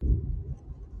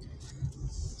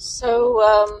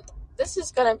This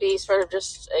is going to be sort of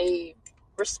just a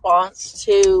response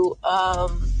to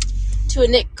a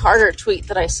Nick Carter tweet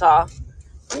that I saw.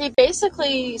 He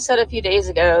basically said a few days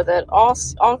ago that all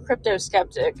crypto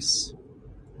skeptics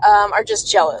are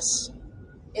just jealous.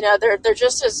 They're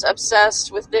just as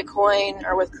obsessed with Bitcoin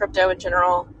or with crypto in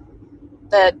general,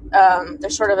 that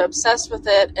they're sort of obsessed with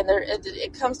it, and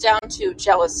it comes down to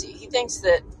jealousy. He thinks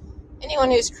that anyone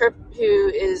who is critical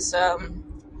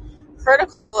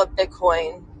of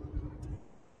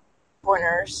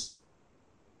Bitcoiners,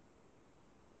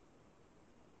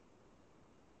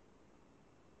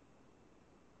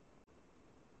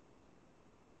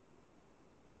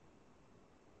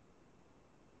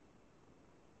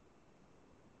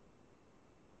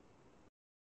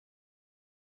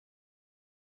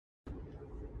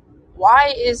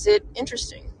 why is it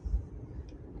interesting?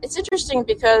 It's interesting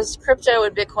because crypto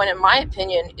and Bitcoin, in my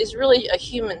opinion, is really a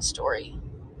human story.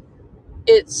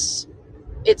 It's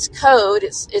code,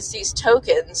 it's these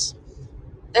tokens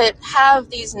that have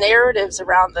these narratives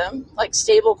around them, like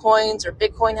stable coins, or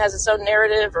Bitcoin has its own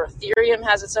narrative, or Ethereum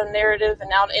has its own narrative, and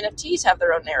now NFTs have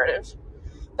their own narrative.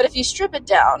 But if you strip it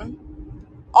down,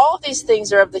 all of these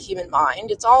things are of the human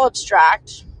mind. It's all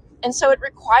abstract, and so it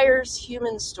requires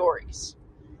human stories.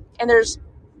 And there's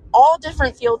all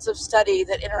different fields of study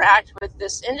that interact with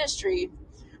this industry,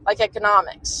 like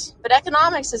economics. But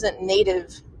economics isn't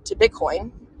native to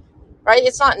Bitcoin, right?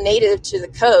 It's not native to the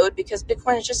code, because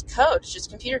Bitcoin is just code. It's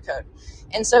just computer code.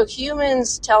 And so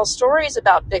humans tell stories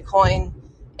about Bitcoin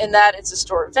in that it's a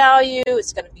store of value,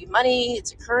 it's going to be money,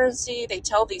 it's a currency. They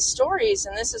tell these stories,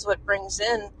 and this is what brings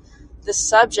in the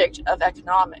subject of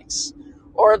economics,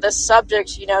 or the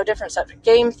subject, different subject,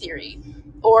 game theory,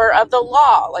 or of the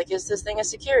law, like, is this thing a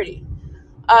security?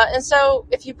 And so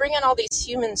if you bring in all these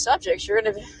human subjects, you're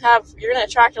going to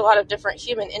attract a lot of different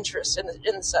human interests in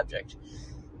the subject.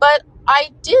 But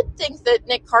I did think that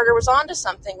Nick Carter was onto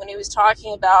something when he was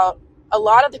talking about a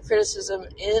lot of the criticism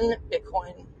in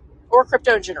Bitcoin, or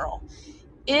crypto in general,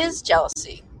 is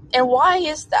jealousy. And why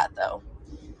is that, though?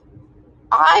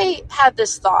 I had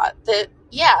this thought that,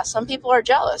 yeah, some people are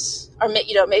jealous, or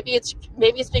maybe it's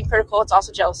being critical. It's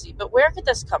also jealousy. But where could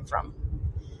this come from?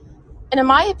 And in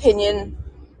my opinion,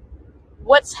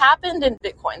 what's happened in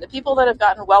Bitcoin, the people that have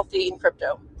gotten wealthy in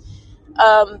crypto,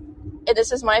 and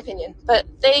this is my opinion, but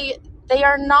they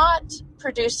are not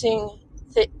producing,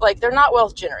 they're not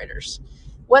wealth generators.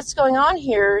 What's going on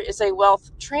here is a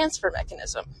wealth transfer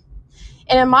mechanism.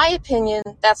 And in my opinion,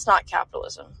 that's not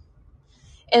capitalism.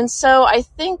 And so I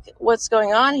think what's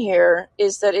going on here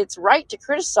is that it's right to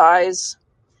criticize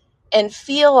and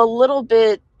feel a little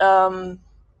bit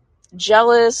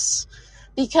jealous,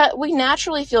 because we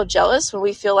naturally feel jealous when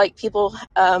we feel like people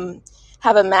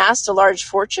have amassed a large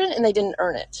fortune and they didn't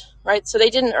earn it, right? So they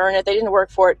didn't earn it. They didn't work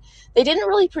for it. They didn't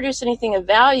really produce anything of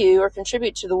value or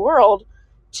contribute to the world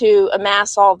to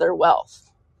amass all their wealth.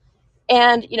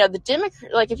 And,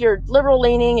 if you're liberal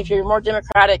leaning, if you're more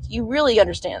democratic, you really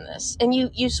understand this. And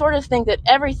you sort of think that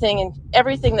everything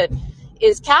that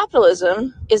is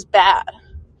capitalism is bad.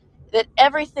 That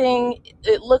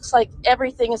it looks like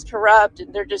everything is corrupt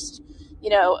and they're just,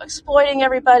 exploiting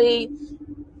everybody.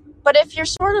 But if you're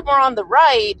sort of more on the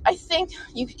right, I think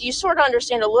you sort of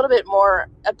understand a little bit more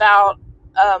about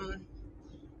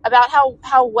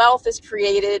how wealth is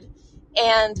created,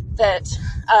 and that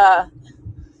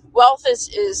wealth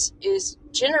is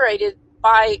generated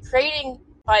by creating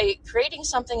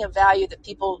something of value that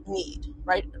people need,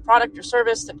 right? A product or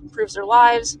service that improves their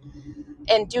lives,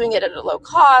 and doing it at a low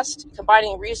cost,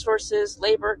 combining resources,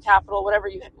 labor, capital,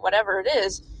 whatever it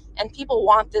is, and people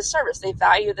want this service. They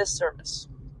value this service.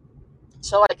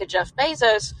 So like a Jeff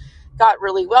Bezos got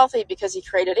really wealthy because he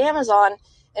created Amazon,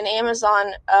 and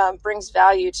Amazon brings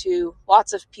value to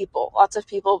lots of people. Lots of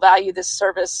people value this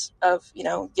service of,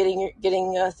 getting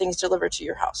things delivered to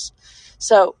your house.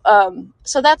 So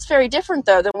that's very different,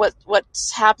 though, than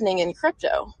what's happening in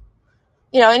crypto.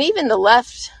 And even the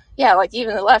left,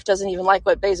 even the left doesn't even like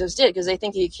what Bezos did, because they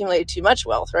think he accumulated too much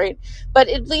wealth, right? But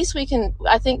at least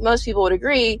I think most people would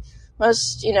agree,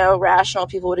 most, rational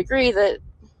people would agree that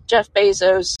Jeff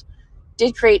Bezos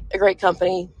did create a great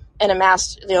company and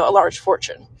amassed, a large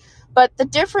fortune. But the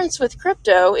difference with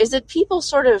crypto is that people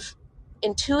sort of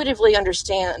intuitively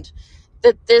understand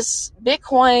that this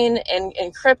Bitcoin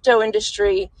and crypto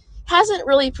industry hasn't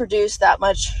really produced that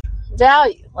much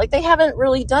value. Like, they haven't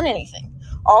really done anything.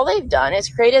 All they've done is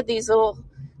created these little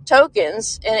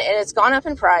tokens, and it's gone up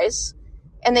in price,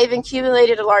 and they've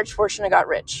accumulated a large fortune and got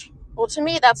rich. Well, to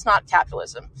me, that's not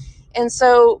capitalism. And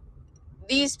so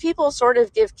these people sort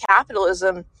of give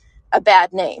capitalism a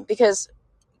bad name, because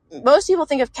most people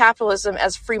think of capitalism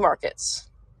as free markets,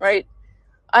 right?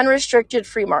 Unrestricted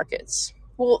free markets.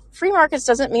 Well, free markets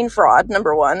doesn't mean fraud,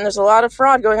 number one. There's a lot of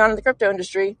fraud going on in the crypto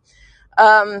industry.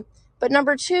 But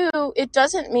number two, it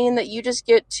doesn't mean that you just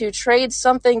get to trade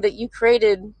something that you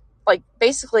created, like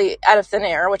basically out of thin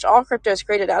air, which all crypto is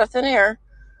created out of thin air.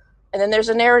 And then there's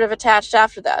a narrative attached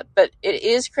after that. But it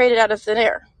is created out of thin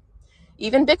air.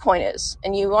 Even Bitcoin is.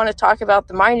 And you want to talk about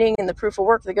the mining and the proof of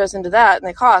work that goes into that and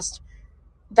the cost.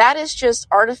 That is just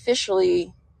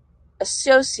artificially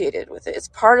associated with it. It's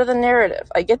part of the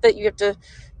narrative. I get that you have to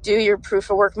do your proof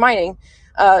of work mining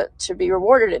to be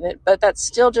rewarded in it, but that's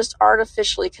still just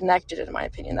artificially connected, in my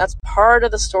opinion. That's part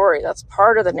of the story. That's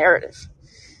part of the narrative.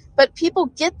 But people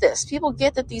get this. People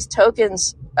get that these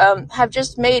tokens have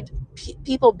just made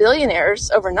people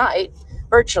billionaires overnight,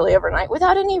 virtually overnight,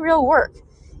 without any real work.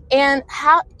 And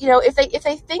how, if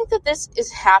they think that this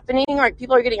is happening, like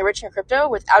people are getting rich in crypto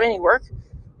without any work,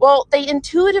 well, they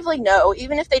intuitively know,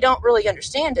 even if they don't really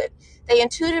understand it, they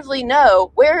intuitively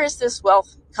know, where is this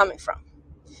wealth coming from?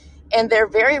 And they're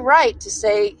very right to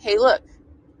say, hey, look,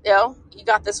 you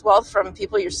got this wealth from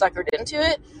people you're suckered into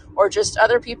it, or just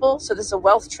other people. So there's a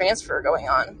wealth transfer going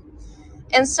on.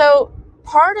 And so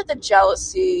part of the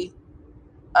jealousy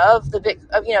of the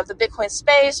Bitcoin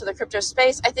space or the crypto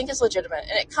space, I think is legitimate.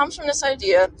 And it comes from this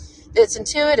idea that it's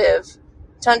intuitive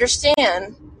to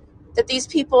understand that these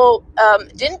people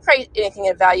didn't create anything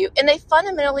of value, and they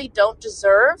fundamentally don't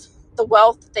deserve the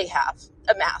wealth that they have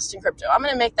amassed in crypto. I'm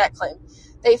going to make that claim.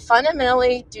 They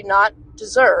fundamentally do not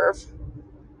deserve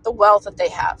the wealth that they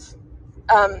have.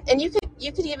 And you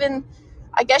could even,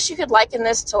 I guess you could liken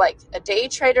this to like a day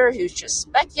trader who's just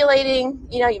speculating.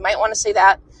 You might want to say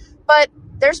that. But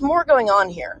there's more going on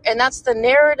here. And that's the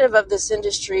narrative of this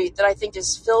industry that I think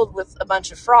is filled with a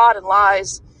bunch of fraud and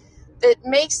lies that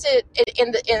makes it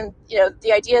in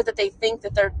the idea that they think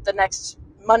that they're the next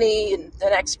money and the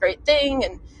next great thing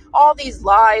and all these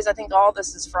lies. I think all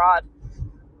this is fraud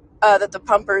that the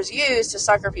pumpers use to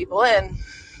sucker people in.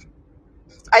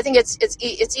 I think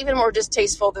it's even more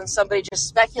distasteful than somebody just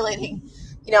speculating,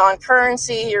 on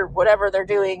currency or whatever they're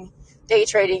doing, day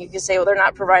trading. You can say, well, they're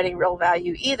not providing real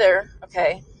value either.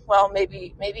 Okay, well,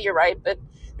 maybe you're right, but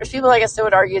there's people, I guess, that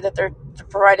would argue that they're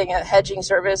providing a hedging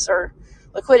service or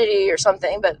liquidity or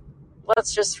something, but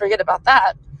let's just forget about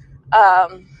that.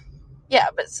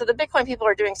 But so the Bitcoin people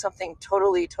are doing something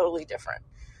totally, totally different.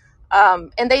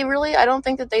 And they really, I don't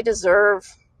think that they deserve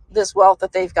this wealth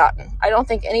that they've gotten. I don't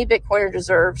think any Bitcoiner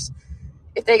deserves,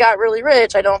 if they got really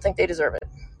rich, I don't think they deserve it.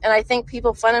 And I think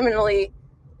people fundamentally,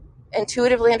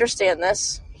 intuitively understand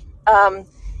this.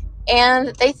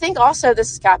 And they think also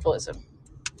this is capitalism.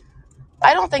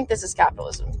 I don't think this is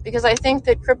capitalism, because I think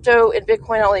that crypto and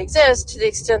Bitcoin only exist to the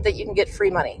extent that you can get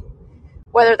free money,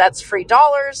 whether that's free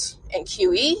dollars and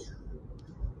QE,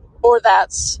 or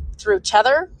that's through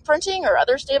Tether printing or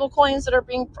other stable coins that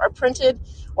are printed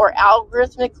or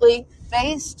algorithmically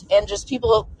based, and just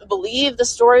people believe the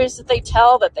stories that they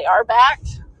tell that they are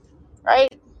backed,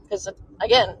 right? Because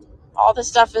again, all this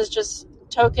stuff is just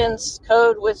tokens,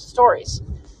 code with stories.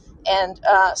 And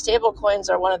stable coins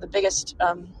are one of the biggest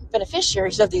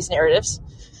beneficiaries of these narratives.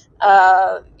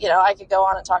 I could go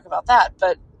on and talk about that,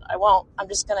 but I won't. I'm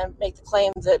just going to make the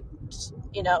claim that,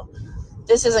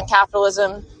 this isn't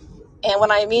capitalism. And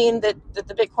when I mean that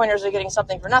the Bitcoiners are getting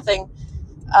something for nothing,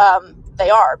 they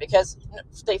are, because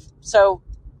they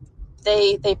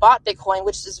bought Bitcoin,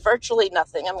 which is virtually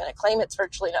nothing. I'm going to claim it's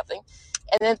virtually nothing.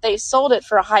 And then they sold it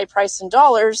for a high price in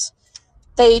dollars.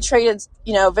 They traded,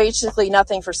 basically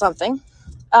nothing for something.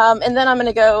 And then I'm going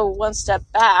to go one step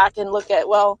back and look at,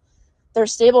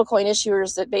 there's stablecoin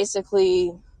issuers that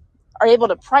basically are able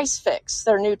to price fix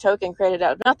their new token created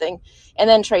out of nothing and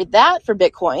then trade that for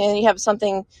Bitcoin. And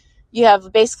you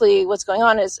have basically what's going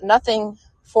on is nothing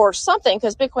for something,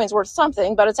 because Bitcoin's worth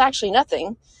something, but it's actually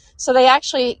nothing. So they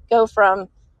actually go from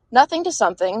nothing to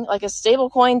something, like a stable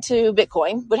coin to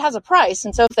Bitcoin, but has a price.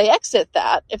 And so if they exit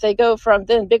that, if they go from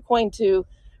then Bitcoin to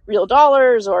real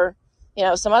dollars or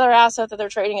some other asset that they're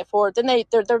trading it for, then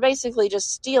they're basically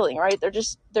just stealing, right?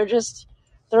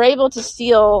 They're able to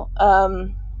steal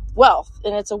wealth,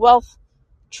 and it's a wealth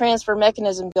transfer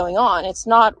mechanism going on. It's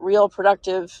not real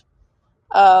productive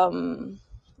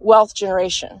wealth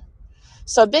generation.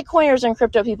 So Bitcoiners and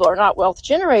crypto people are not wealth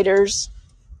generators.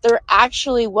 They're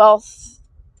actually wealth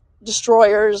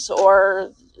destroyers,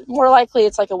 or more likely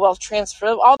it's like a wealth transfer.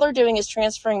 All they're doing is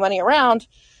transferring money around,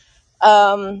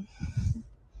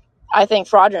 I think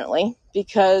fraudulently,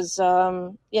 because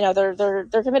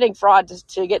they're committing fraud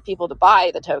to get people to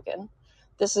buy the token.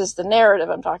 This is the narrative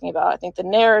I'm talking about. I think the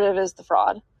narrative is the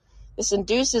fraud. This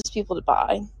induces people to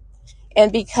buy.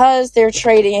 And because they're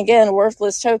trading, again,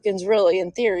 worthless tokens, really,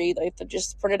 in theory, like they're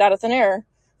just printed out of thin air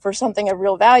for something of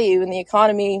real value in the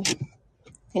economy,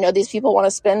 these people want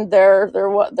to spend their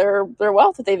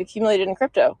wealth that they've accumulated in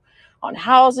crypto on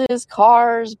houses,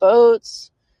 cars,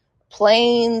 boats,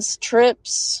 planes,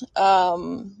 trips,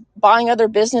 buying other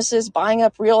businesses, buying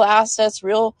up real assets,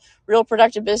 real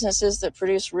productive businesses that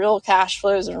produce real cash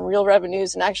flows and real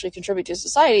revenues and actually contribute to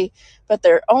society. But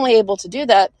they're only able to do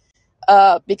that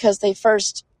because they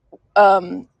first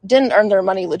didn't earn their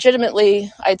money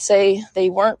legitimately. I'd say they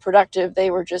weren't productive.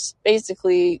 They were just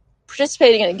basically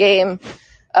participating in a game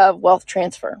of wealth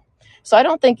transfer. So I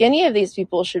don't think any of these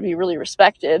people should be really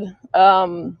respected.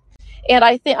 And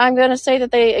I think I'm going to say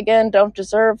that they, again, don't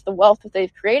deserve the wealth that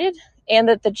they've created, and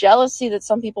that the jealousy that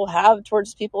some people have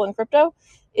towards people in crypto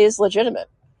is legitimate,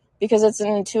 because it's an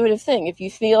intuitive thing. If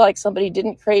you feel like somebody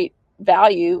didn't create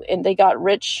value and they got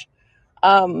rich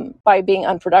by being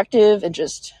unproductive and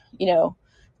just,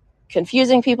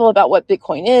 confusing people about what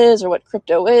Bitcoin is or what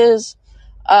crypto is,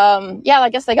 I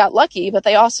guess they got lucky, but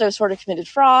they also sort of committed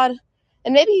fraud.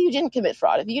 And maybe you didn't commit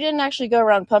fraud. If you didn't actually go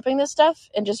around pumping this stuff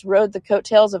and just rode the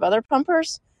coattails of other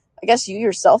pumpers, I guess you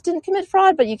yourself didn't commit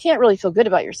fraud, but you can't really feel good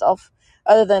about yourself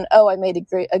other than, oh, I made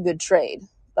a good trade,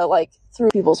 but like through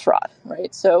people's fraud,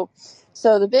 right? So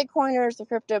the Bitcoiners, the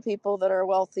crypto people that are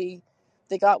wealthy,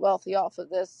 they got wealthy off of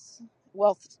this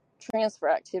wealth transfer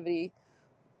activity,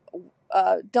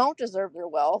 don't deserve their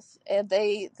wealth, and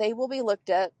they will be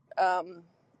looked at,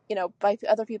 by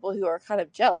other people who are kind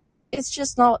of jealous.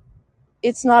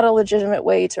 It's not a legitimate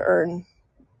way to earn,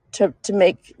 to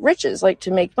make riches, like to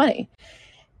make money.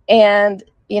 And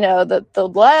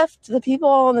the left, the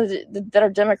people that are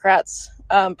Democrats,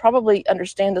 probably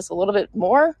understand this a little bit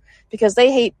more, because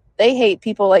they hate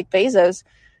people like Bezos,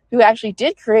 who actually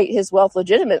did create his wealth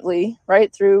legitimately,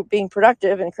 right, through being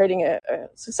productive and creating a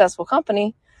successful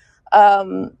company.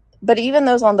 But even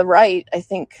those on the right, I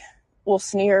think, will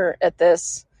sneer at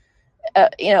this,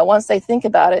 once they think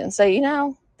about it and say,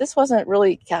 this wasn't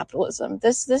really capitalism.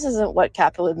 This isn't what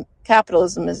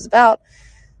capitalism is about.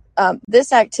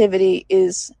 This activity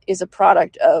is a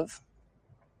product of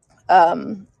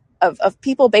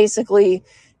people basically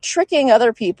tricking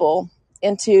other people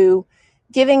into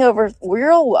giving over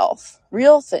real wealth,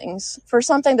 real things, for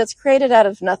something that's created out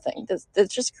of nothing,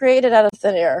 that's just created out of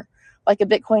thin air, like a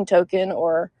Bitcoin token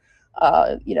or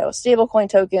stablecoin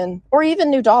token, or even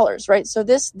new dollars, right? So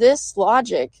this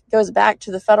logic goes back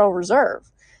to the Federal Reserve.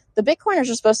 The Bitcoiners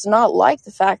are supposed to not like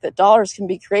the fact that dollars can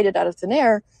be created out of thin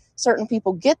air. Certain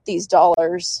people get these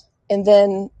dollars and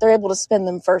then they're able to spend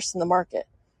them first in the market,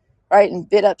 right? And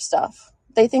bid up stuff.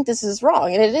 They think this is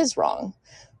wrong, and it is wrong.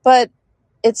 But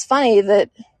it's funny that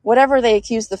whatever they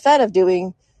accuse the Fed of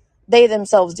doing, they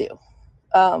themselves do.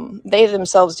 They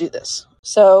themselves do this.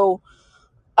 So,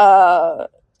 I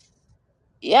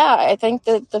think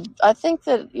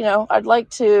that I'd like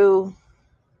to.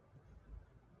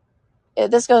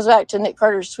 This goes back to Nick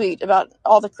Carter's tweet about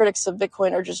all the critics of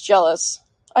Bitcoin are just jealous.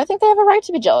 I think they have a right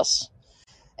to be jealous,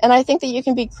 and I think that you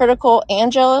can be critical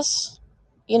and jealous,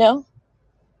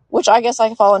 which I guess I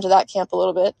can fall into that camp a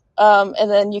little bit. And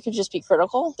then you could just be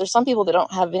critical. There's some people that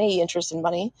don't have any interest in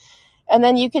money. And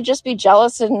then you could just be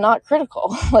jealous and not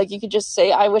critical. Like you could just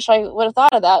say, I wish I would have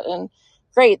thought of that. And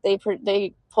great, they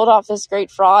pulled off this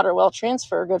great fraud or wealth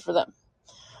transfer. Good for them.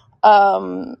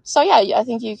 I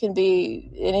think you can be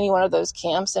in any one of those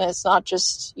camps. And it's not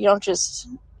just, you don't just,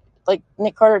 like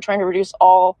Nick Carter trying to reduce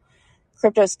all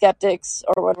crypto skeptics,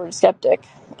 or whatever skeptic,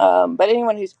 but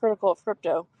anyone who's critical of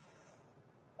crypto,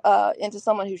 into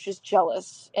someone who's just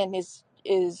jealous and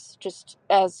is just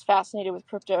as fascinated with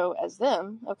crypto as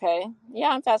them. Okay, yeah,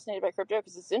 I'm fascinated by crypto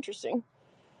because it's interesting.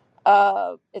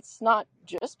 It's not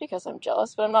just because I'm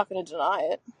jealous, but I'm not going to deny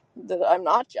it, that I'm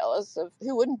not jealous of.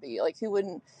 Who wouldn't be? Like, who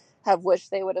wouldn't have wished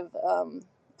they would have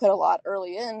put a lot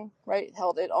early in, right?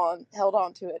 Held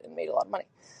on to it and made a lot of money.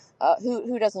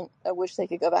 Who doesn't wish they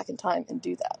could go back in time and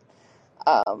do that?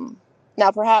 Now,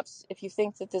 perhaps if you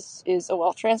think that this is a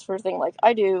wealth transfer thing like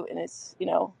I do, and it's,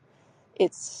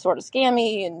 it's sort of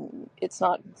scammy and it's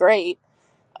not great,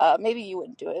 maybe you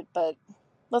wouldn't do it. But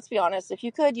let's be honest, if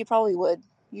you could, you probably would.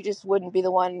 You just wouldn't be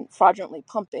the one fraudulently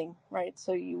pumping, right?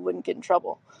 So you wouldn't get in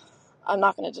trouble. I'm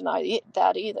not going to deny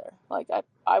that either. Like,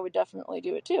 I would definitely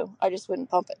do it too. I just wouldn't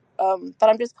pump it. But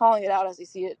I'm just calling it out as I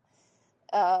see it.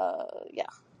 Yeah.